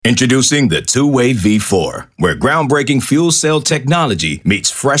Introducing the Two-Way V4, where groundbreaking fuel cell technology meets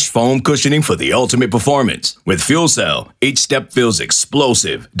fresh foam cushioning for the ultimate performance. With fuel cell, each step feels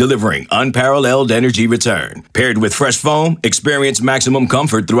explosive, delivering unparalleled energy return. Paired with fresh foam, experience maximum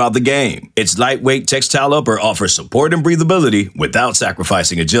comfort throughout the game. Its lightweight textile upper offers support and breathability without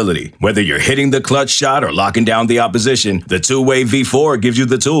sacrificing agility. Whether you're hitting the clutch shot or locking down the opposition, the Two-Way V4 gives you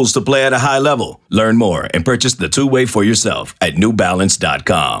the tools to play at a high level. Learn more and purchase the Two-Way for yourself at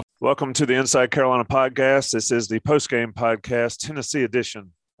newbalance.com. Welcome to the Inside Carolina podcast. This is the post-game podcast, Tennessee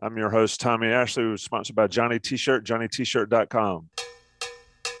edition. I'm your host, Tommy Ashley, sponsored by Johnny T-Shirt, johnnyt-shirt.com.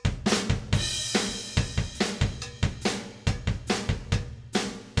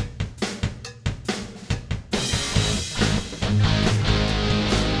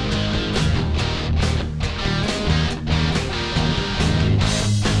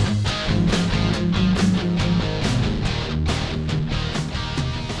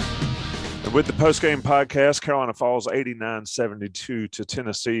 With the post-game podcast, Carolina falls 89-72 to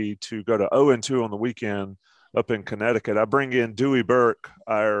Tennessee to go to 0-2 on the weekend up in Connecticut. I bring in Dewey Burke,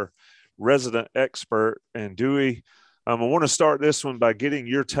 our resident expert. And Dewey, I want to start this one by getting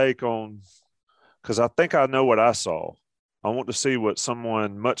your take on, because I think I know what I saw. I want to see what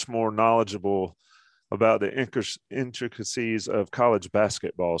someone much more knowledgeable about the intricacies of college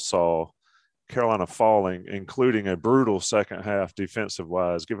basketball saw. Carolina falling, including a brutal second half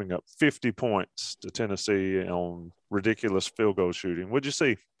defensive-wise, giving up 50 points to Tennessee on ridiculous field goal shooting. What'd you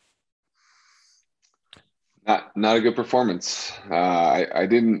see? Not a good performance. I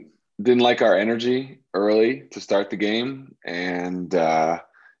didn't like our energy early to start the game, and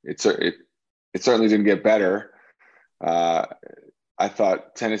it certainly didn't get better. I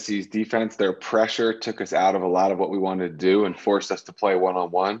thought Tennessee's defense, their pressure took us out of a lot of what we wanted to do and forced us to play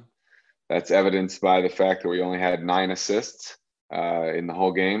one-on-one. That's evidenced by the fact that we only had 9 assists in the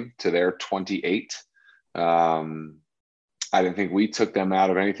whole game to their 28. I didn't think we took them out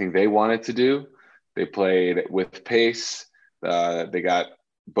of anything they wanted to do. They played with pace. They got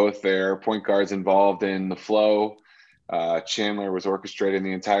both their point guards involved in the flow. Chandler was orchestrating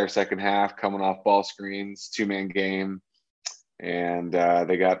the entire second half, coming off ball screens, 2-man game. And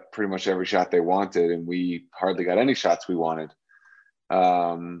they got pretty much every shot they wanted, and we hardly got any shots we wanted.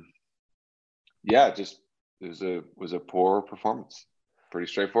 Yeah, just it was a poor performance. Pretty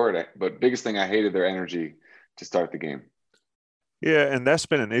straightforward. But biggest thing, I hated their energy to start the game. Yeah, and that's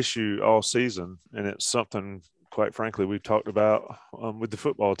been an issue all season, and it's something, quite frankly, we've talked about with the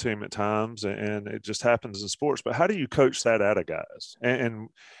football team at times, and it just happens in sports. But how do you coach that out of guys? And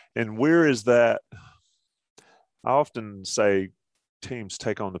where is that? I often say teams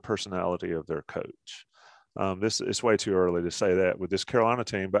take on the personality of their coach. It's way too early to say that with this Carolina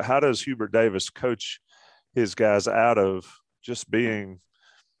team, but how does Hubert Davis coach his guys out of just being,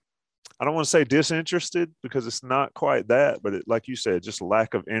 I don't want to say disinterested because it's not quite that, but like you said, just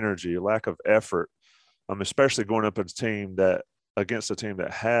lack of energy, lack of effort, especially going up against a team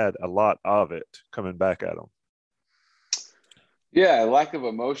that had a lot of it coming back at them. Yeah, lack of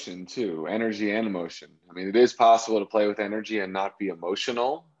emotion too, energy and emotion. I mean, it is possible to play with energy and not be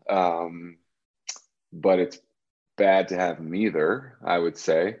emotional. But it's bad to have neither, I would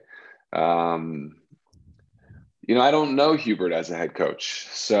say. I don't know Hubert as a head coach,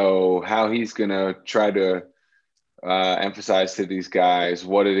 so how he's going to try to emphasize to these guys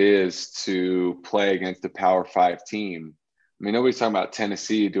what it is to play against a Power 5 team. I mean, nobody's talking about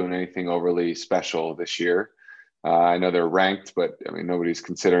Tennessee doing anything overly special this year. I know they're ranked, but I mean, nobody's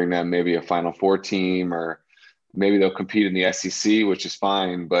considering them maybe a Final Four team, or maybe they'll compete in the SEC, which is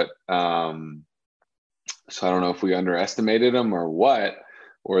fine, but so I don't know if we underestimated them or what,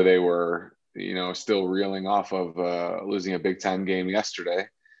 or they were, still reeling off of losing a big-time game yesterday.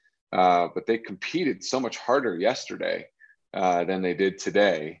 But they competed so much harder yesterday than they did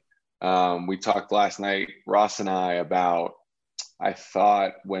today. We talked last night, Ross and I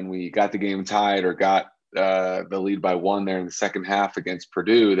thought when we got the game tied or got the lead by 1 there in the second half against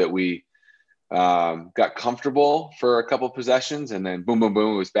Purdue, that we got comfortable for a couple possessions, and then boom, boom,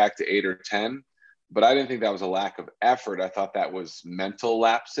 boom, it was back to 8 or 10. But I didn't think that was a lack of effort. I thought that was mental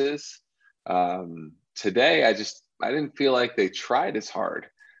lapses. Today, I didn't feel like they tried as hard,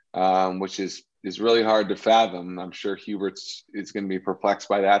 which is really hard to fathom. I'm sure Hubert's is going to be perplexed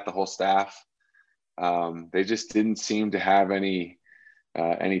by that, the whole staff. They just didn't seem to have any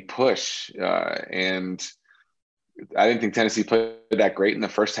push. And I didn't think Tennessee played that great in the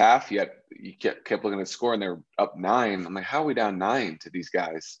first half, yet you kept looking at the score and they were up 9. I'm like, how are we down 9 to these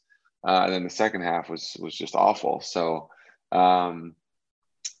guys? And then the second half was just awful. So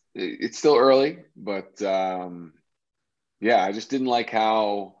it's still early, but yeah, I just didn't like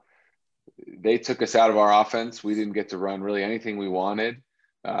how they took us out of our offense. We didn't get to run really anything we wanted.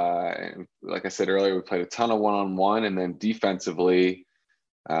 And like I said earlier, we played a ton of one-on-one, and then defensively,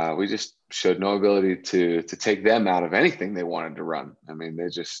 we just showed no ability to take them out of anything they wanted to run. I mean,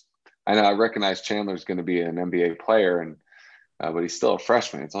 I know I recognize Chandler's going to be an NBA player, and but he's still a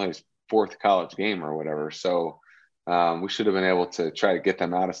freshman. It's only his fourth college game or whatever. So we should have been able to try to get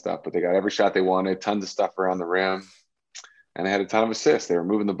them out of stuff, but they got every shot they wanted, tons of stuff around the rim, and they had a ton of assists. They were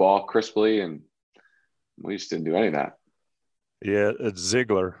moving the ball crisply, and we just didn't do any of that. Yeah,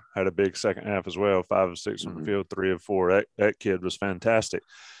 Ziegler had a big second half as well, 5 of 6 on the field, 3 of 4. That kid was fantastic.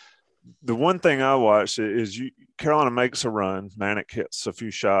 The one thing I watched is Carolina makes a run, Manek hits a few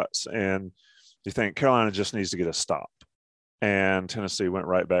shots, and you think Carolina just needs to get a stop. And Tennessee went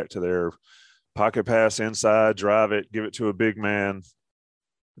right back to their pocket pass inside, drive it, give it to a big man.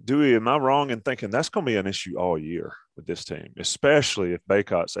 Dewey, am I wrong in thinking that's going to be an issue all year with this team, especially if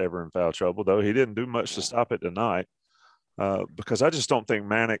Baycott's ever in foul trouble, though he didn't do much to stop it tonight. Because I just don't think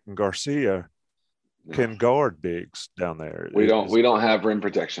Manek and Garcia can guard bigs down there. We don't have rim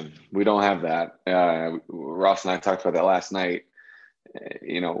protection. We don't have that. Ross and I talked about that last night.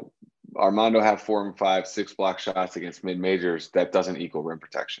 Armando had 4 and 5, 6 block shots against mid-majors. That doesn't equal rim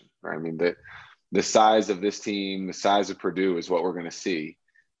protection, right? I mean, the size of this team, the size of Purdue is what we're going to see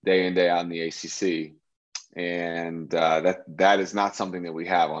day in, day out in the ACC. And that is not something that we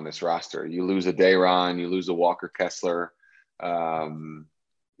have on this roster. You lose a Day'Ron, you lose a Walker Kessler.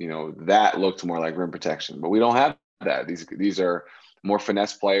 That looked more like rim protection, but we don't have that. These are more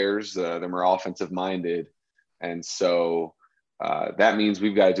finesse players. They're more offensive minded. And so that means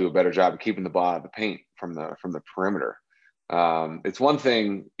we've got to do a better job of keeping the ball out of the paint from the perimeter. It's one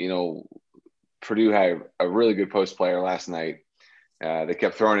thing, Purdue had a really good post player last night. They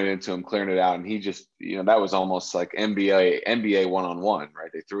kept throwing it into him, clearing it out. And he just, that was almost like NBA one-on-one,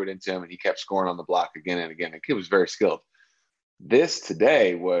 right? They threw it into him and he kept scoring on the block again and again. The kid was very skilled. This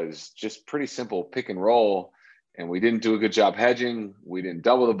today was just pretty simple pick and roll. And we didn't do a good job hedging. We didn't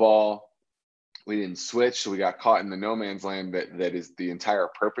double the ball. We didn't switch. So we got caught in the no man's land that is the entire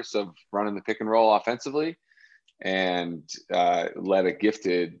purpose of running the pick and roll offensively, and let a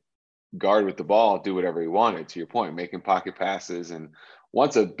gifted guard with the ball do whatever he wanted, to your point, making pocket passes. And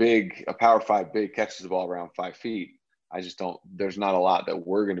once a Power 5 big catches the ball around 5 feet, there's not a lot that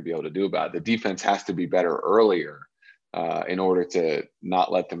we're going to be able to do about it. The defense has to be better earlier in order to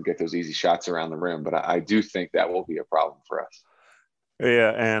not let them get those easy shots around the rim. But I do think that will be a problem for us.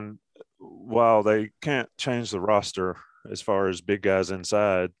 Yeah, and while they can't change the roster as far as big guys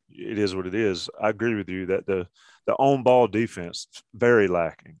inside, it is what it is. I agree with you that the on-ball defense very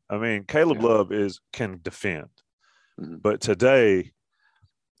lacking. I mean, Caleb Love can defend, but today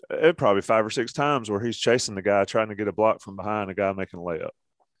it probably 5 or 6 times where he's chasing the guy trying to get a block from behind a guy making a layup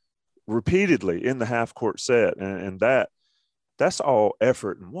repeatedly in the half-court set, and that's all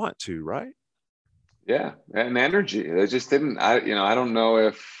effort and want to, right? Yeah, and energy. They just didn't. I don't know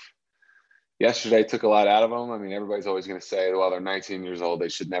if yesterday took a lot out of them. I mean, everybody's always going to say, well, they're 19 years old, they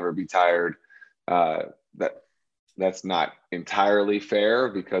should never be tired. That's not entirely fair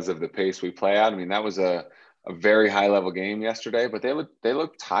because of the pace we play out. I mean, that was a very high level game yesterday, but they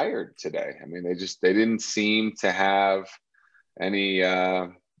looked tired today. I mean, they didn't seem to have any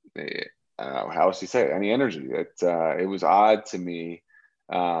how else you say it, any energy. It was odd to me.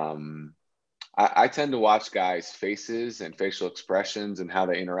 I tend to watch guys' faces and facial expressions and how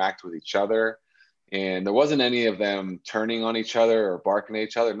they interact with each other. And there wasn't any of them turning on each other or barking at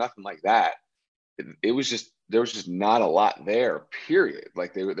each other, nothing like that. There was just not a lot there, period.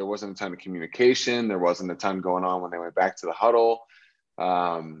 Like there wasn't a ton of communication. There wasn't a ton going on when they went back to the huddle.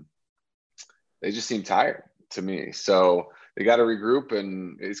 They just seemed tired to me. So they got to regroup,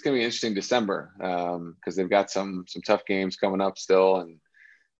 and it's going to be interesting December because they've got some tough games coming up still.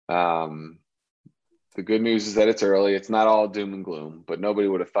 And the good news is that it's early. It's not all doom and gloom, but nobody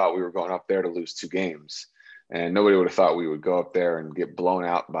would have thought we were going up there to lose 2 games. And nobody would have thought we would go up there and get blown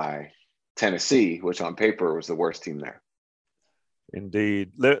out by Tennessee, which on paper was the worst team there.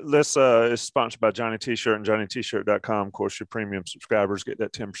 Indeed. This is sponsored by Johnny T-Shirt and JohnnyT-Shirt.com. Of course, your premium subscribers get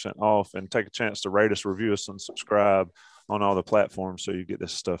that 10% off, and take a chance to rate us, review us, and subscribe on all the platforms so you get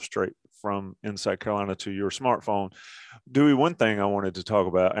this stuff straight from inside Carolina to your smartphone. Dewey, one thing I wanted to talk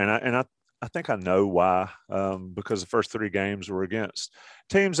about, and I think I know why, because the first 3 games were against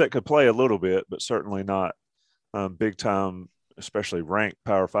teams that could play a little bit, but certainly not big time, especially ranked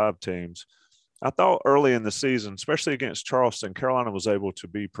Power 5 teams. I thought early in the season, especially against Charleston, Carolina was able to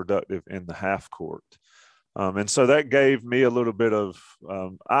be productive in the half court. And so that gave me a little bit of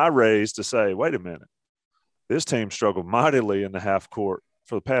eye raise to say, wait a minute, this team struggled mightily in the half court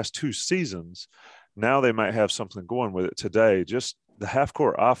for the past 2 seasons. Now they might have something going with it today. Just the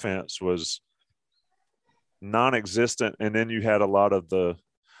half-court offense was non-existent, and then you had a lot of the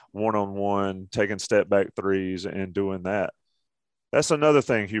one-on-one, taking step-back threes and doing that. That's another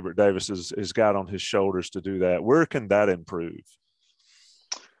thing Hubert Davis has got on his shoulders to do that. Where can that improve?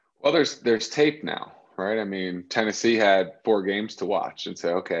 Well, there's tape now, right? I mean, Tennessee had 4 games to watch and say,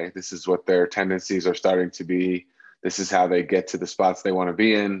 okay, this is what their tendencies are starting to be. This is how they get to the spots they want to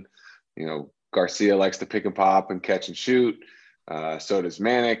be in. You know, Garcia likes to pick and pop and catch and shoot. So does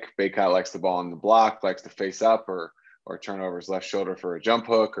Manick. Bacot likes the ball on the block, likes to face up or turn over his left shoulder for a jump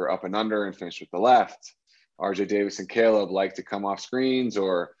hook or up and under and finish with the left. RJ Davis and Caleb like to come off screens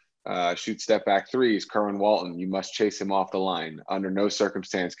or shoot step back threes. Kerwin Walton, you must chase him off the line. Under no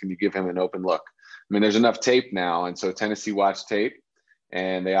circumstance can you give him an open look. I mean, there's enough tape now. And so Tennessee watched tape,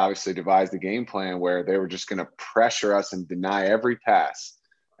 and they obviously devised a game plan where they were just going to pressure us and deny every pass.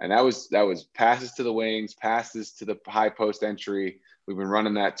 And that was passes to the wings, passes to the high post entry. We've been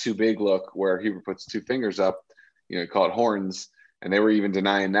running that too big look where Hubert puts 2 fingers up, you call it horns. And they were even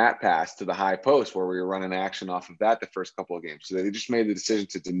denying that pass to the high post where we were running action off of that the first couple of games. So they just made the decision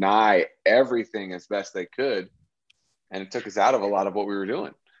to deny everything as best they could. And it took us out of a lot of what we were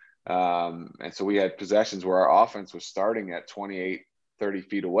doing. And so we had possessions where our offense was starting at 28, 30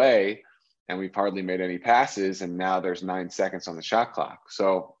 feet away, and we've hardly made any passes. And now there's 9 seconds on the shot clock.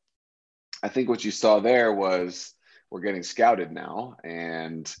 So I think what you saw there was we're getting scouted now,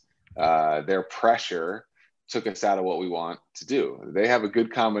 and their pressure took us out of what we want to do. They have a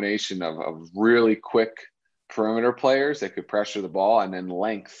good combination of really quick perimeter players that could pressure the ball, and then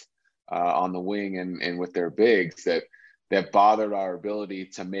length on the wing and with their bigs that bothered our ability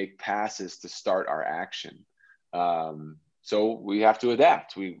to make passes to start our action. So we have to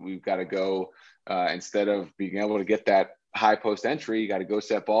adapt. We've got to go instead of being able to get that high post entry, you got to go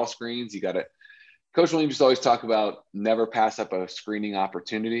set ball screens. Coach Williams used to always talk about never pass up a screening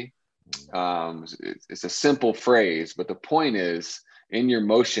opportunity. It's a simple phrase, but the point is in your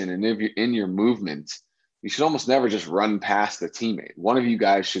motion and in your movement, you should almost never just run past the teammate. One of you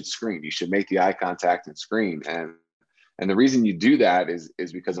guys should screen. You should make the eye contact and screen. And the reason you do that is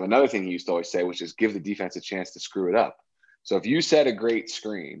because of another thing he used to always say, which is give the defense a chance to screw it up. So if you set a great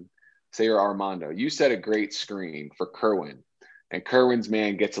screen, say you're Armando, you set a great screen for Kerwin, and Kerwin's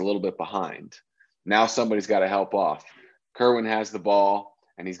man gets a little bit behind. Now somebody's got to help off. Kerwin has the ball,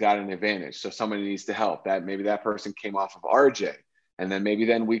 and he's got an advantage. So somebody needs to help. Maybe that person came off of RJ, and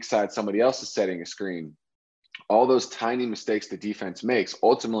then weak side somebody else is setting a screen. All those tiny mistakes the defense makes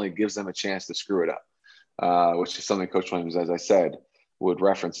ultimately gives them a chance to screw it up, which is something Coach Williams, as I said, would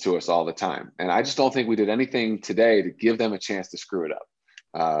reference to us all the time. And I just don't think we did anything today to give them a chance to screw it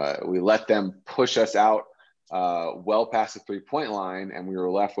up. We let them push us out well past the 3-point line, and we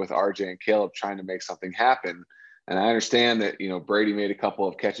were left with RJ and Caleb trying to make something happen. And I understand that, Brady made a couple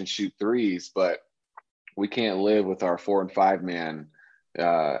of catch and shoot threes, but we can't live with our 4 and 5 man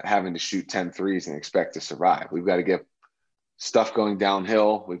having to shoot 10 threes and expect to survive. We've got to get stuff going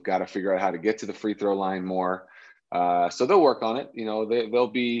downhill. We've got to figure out how to get to the free throw line more. So they'll work on it. There'll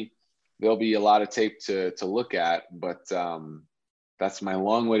be a lot of tape to look at, but that's my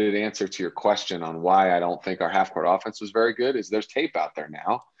long-winded answer to your question on why I don't think our half-court offense was very good. Is there's tape out there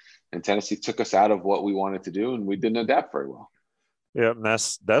now, and Tennessee took us out of what we wanted to do, and we didn't adapt very well. Yeah, and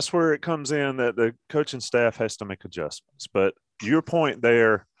that's where it comes in that the coaching staff has to make adjustments. But your point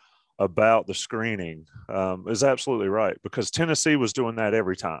there about the screening is absolutely right, because Tennessee was doing that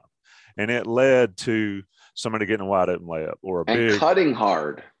every time, and it led to somebody getting a wide open layup or cutting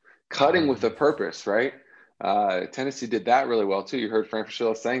hard, with a purpose, right? Tennessee did that really well too. You heard Frank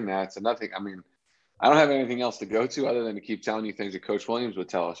Fraschilla saying that. It's another thing. I mean, I don't have anything else to go to other than to keep telling you things that Coach Williams would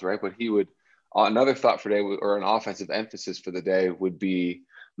tell us, right? But he would, another thought for today, or an offensive emphasis for the day, would be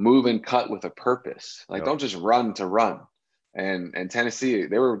move and cut with a purpose. Like, don't just run to run. And Tennessee,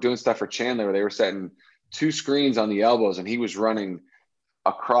 they were doing stuff for Chandler where they were setting 2 screens on the elbows, and he was running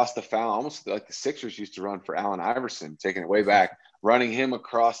across the foul, almost like the Sixers used to run for Allen Iverson, taking it way back, running him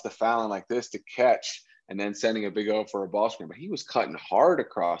across the foul like this to catch, and then sending a big O for a ball screen. But he was cutting hard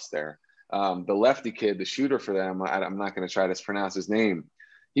across there. The lefty kid, the shooter for them, I'm not going to try to pronounce his name.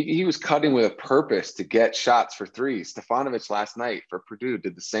 He was cutting with a purpose to get shots for threes. Stefanovic last night for Purdue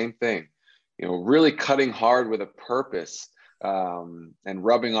did the same thing. Really cutting hard with a purpose and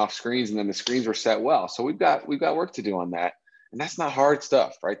rubbing off screens, and then the screens were set well. So we've got work to do on that, and that's not hard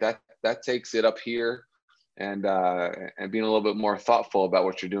stuff, right? That takes it up here and being a little bit more thoughtful about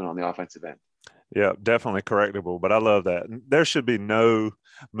what you're doing on the offensive end. Yeah, definitely correctable, but I love that. There should be no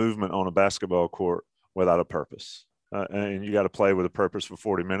movement on a basketball court without a purpose. and you got to play with a purpose for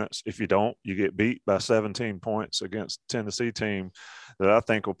 40 minutes. If you don't, you get beat by 17 points against a Tennessee team that I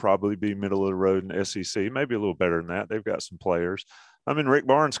think will probably be middle of the road in the SEC, maybe a little better than that. They've got some players. I mean, Rick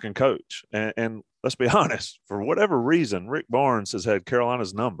Barnes can coach. And let's be honest, for whatever reason, Rick Barnes has had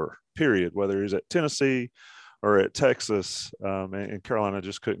Carolina's number, period, whether he's at Tennessee or at Texas, and Carolina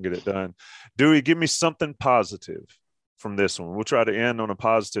just couldn't get it done. Dewey, give me something positive from this one. We'll try to end on a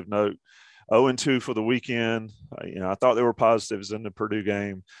positive note. 0-2 for the weekend. I thought there were positives in the Purdue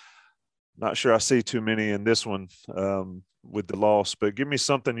game. Not sure I see too many in this one with the loss, but give me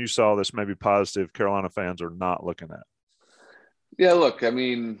something you saw that's maybe positive Carolina fans are not looking at. Yeah, look, I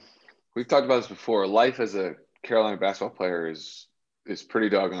mean, we've talked about this before. Life as a Carolina basketball player is pretty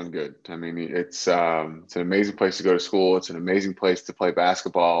doggone good. I mean, it's an amazing place to go to school. It's an amazing place to play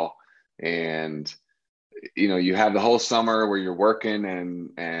basketball. And, you have the whole summer where you're working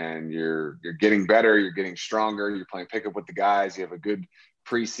and you're getting better, you're getting stronger, you're playing pickup with the guys, you have a good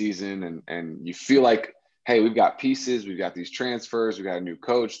preseason and you feel like, hey, we've got pieces, we've got these transfers, we've got a new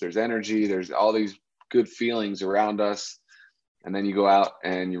coach, there's energy, there's all these good feelings around us. And then you go out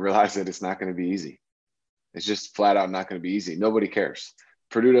and you realize that it's not going to be easy. It's just flat out not going to be easy. Nobody cares.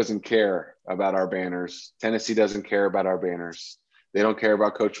 Purdue doesn't care about our banners. Tennessee doesn't care about our banners. They don't care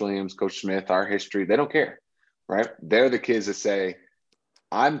about Coach Williams, Coach Smith, our history. They don't care, right? They're the kids that say,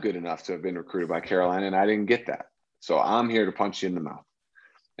 I'm good enough to have been recruited by Carolina, and I didn't get that. So I'm here to punch you in the mouth.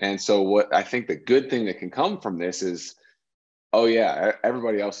 And so what I think the good thing that can come from this is, oh, yeah,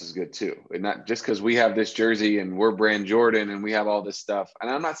 everybody else is good too. And not just because we have this jersey and we're Brand Jordan and we have all this stuff. And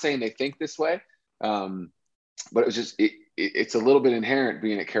I'm not saying they think this way, but it was just it's a little bit inherent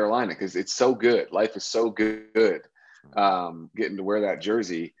being at Carolina because it's so good. Life is so good. Getting to wear that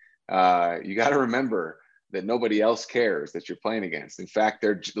jersey, you got to remember that nobody else cares that you're playing against. In fact,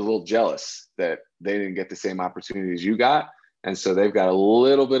 they're a little jealous that they didn't get the same opportunities you got. And so they've got a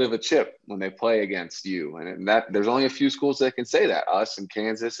little bit of a chip when they play against you. And that there's only a few schools that can say that, us and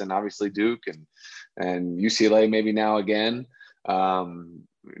Kansas and obviously Duke and UCLA maybe now again.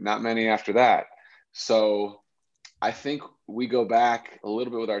 Not many after that. So I think we go back a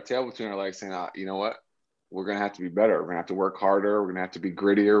little bit with our tail between our legs saying, you know what? We're going to have to be better. We're going to have to work harder. We're going to have to be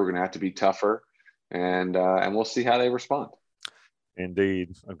grittier. We're going to have to be tougher. And we'll see how they respond.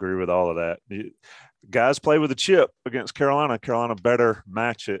 Indeed. Agree with all of that. Guys play with a chip against Carolina. Carolina better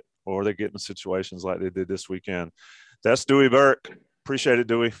match it or they get in situations like they did this weekend. That's Dewey Burke. Appreciate it,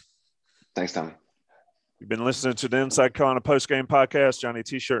 Dewey. Thanks, Tommy. You've been listening to the Inside Carolina Postgame Podcast, Johnny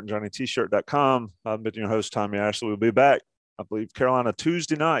T-Shirt and JohnnyT-Shirt.com. I've been your host, Tommy Ashley. We'll be back, I believe, Carolina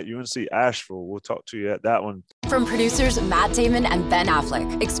Tuesday night, UNC Asheville. We'll talk to you at that one. From producers Matt Damon and Ben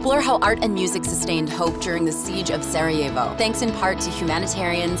Affleck, explore how art and music sustained hope during the siege of Sarajevo, thanks in part to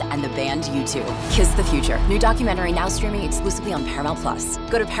humanitarians and the band U2. Kiss the Future. New documentary now streaming exclusively on Paramount+.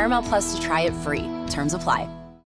 Go to Paramount+ to try it free. Terms apply.